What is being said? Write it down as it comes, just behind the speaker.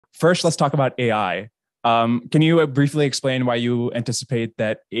first, let's talk about AI. Can you briefly explain why you anticipate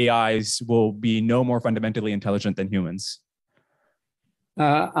that AIs will be no more fundamentally intelligent than humans?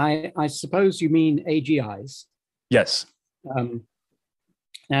 I suppose you mean AGIs. Yes.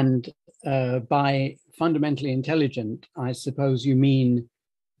 And by fundamentally intelligent, I suppose you mean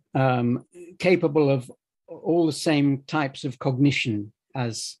capable of all the same types of cognition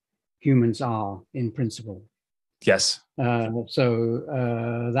as humans are in principle. Yes.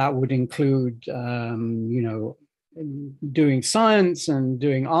 So that would include, doing science and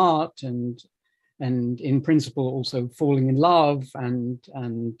doing art and in principle also falling in love and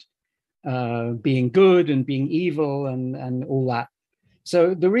being good and being evil and all that.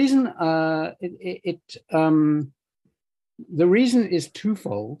 So the reason the reason is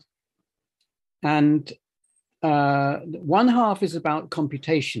twofold, and one half is about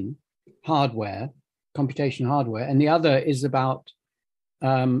computation hardware, and the other is about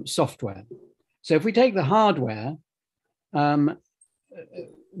software. So if we take the hardware,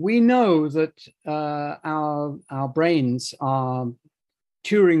 we know that our brains are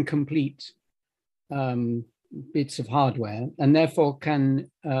Turing complete bits of hardware, and therefore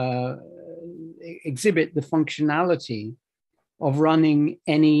can exhibit the functionality of running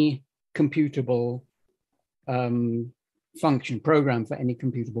any computable function, program for any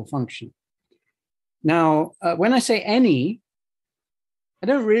computable function. Now, when I say any, I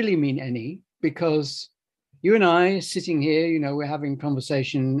don't really mean any, because you and I sitting here, we're having a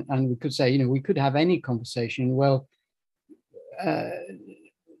conversation, and we could say, we could have any conversation. Well,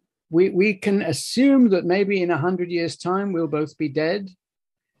 we can assume that maybe in 100 years' time, we'll both be dead.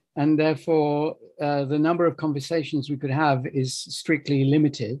 And therefore, the number of conversations we could have is strictly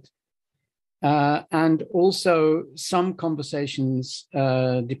limited. And also, some conversations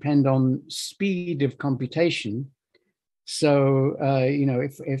depend on speed of computation. So,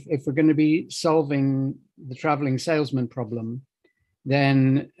 if we're going to be solving the traveling salesman problem,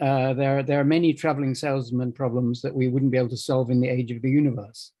 then there are many traveling salesman problems that we wouldn't be able to solve in the age of the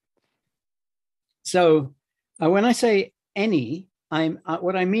universe. So, when I say any,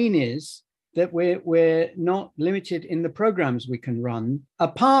 what I mean is that we're not limited in the programs we can run,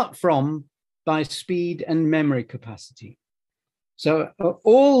 apart from by speed and memory capacity. So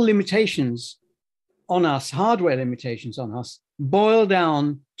all limitations on us, hardware limitations on us, boil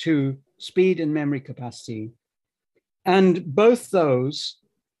down to speed and memory capacity. And both those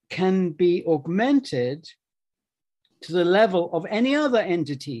can be augmented to the level of any other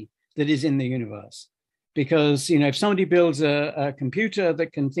entity that is in the universe. Because, if somebody builds a computer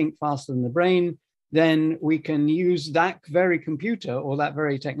that can think faster than the brain, then we can use that very computer or that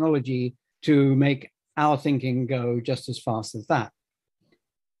very technology to make our thinking go just as fast as that.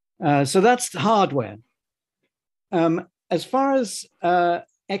 So that's hardware. As far as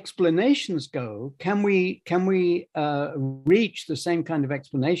explanations go, can we reach the same kind of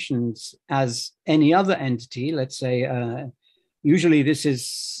explanations as any other entity? Let's say, usually this is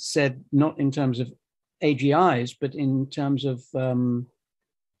said not in terms of AGIs, but in terms of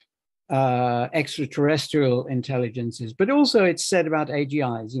extraterrestrial intelligences. But also it's said about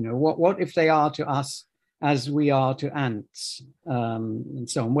AGIs, what if they are to us as we are to ants, and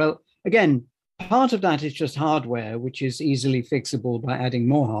so on. Well, again, part of that is just hardware, which is easily fixable by adding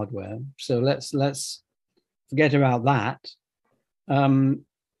more hardware. So let's forget about that.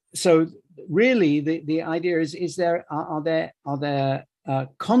 So really the idea is are there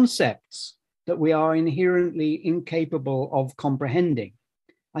concepts that we are inherently incapable of comprehending?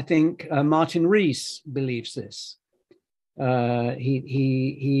 I think Martin Rees believes this.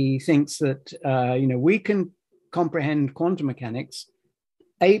 He thinks that we can comprehend quantum mechanics,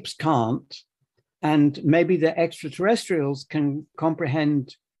 apes can't, and maybe the extraterrestrials can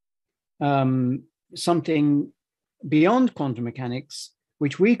comprehend something beyond quantum mechanics,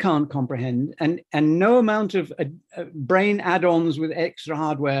 which we can't comprehend, and no amount of brain add-ons with extra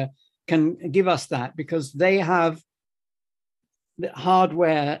hardware can give us that, because they have the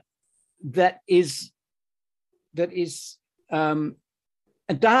hardware that is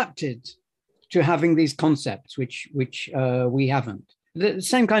adapted to having these concepts, which we haven't. The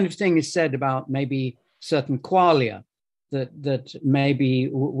same kind of thing is said about maybe certain qualia, that maybe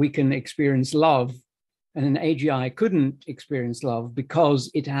we can experience love and an AGI couldn't experience love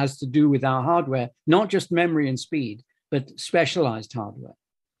because it has to do with our hardware, not just memory and speed, but specialized hardware.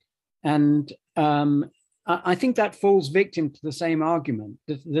 And I think that falls victim to the same argument.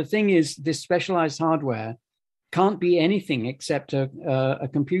 The thing is, this specialized hardware can't be anything except a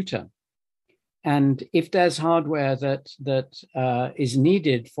computer. And if there's hardware that is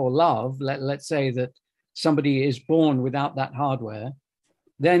needed for love, let's say that somebody is born without that hardware,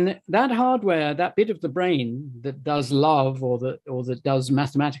 then that hardware, that bit of the brain that does love or that does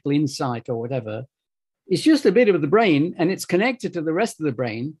mathematical insight or whatever, is just a bit of the brain, and it's connected to the rest of the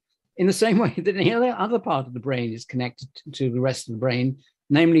brain in the same way that any other part of the brain is connected to the rest of the brain,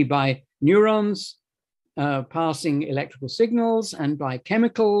 namely by neurons passing electrical signals and by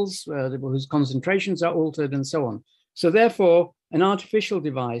chemicals whose concentrations are altered and so on. So therefore, an artificial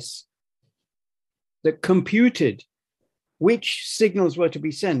device that computed which signals were to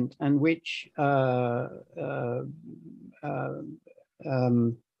be sent and which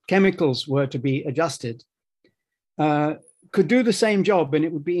chemicals were to be adjusted could do the same job, and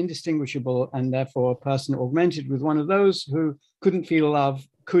it would be indistinguishable, and therefore a person augmented with one of those who couldn't feel love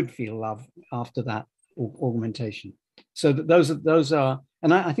could feel love after that augmentation. So that those are,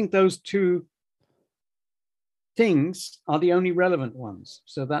 and I think those two things are the only relevant ones.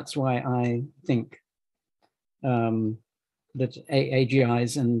 So that's why I think that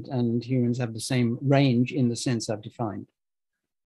AGIs and humans have the same range in the sense I've defined.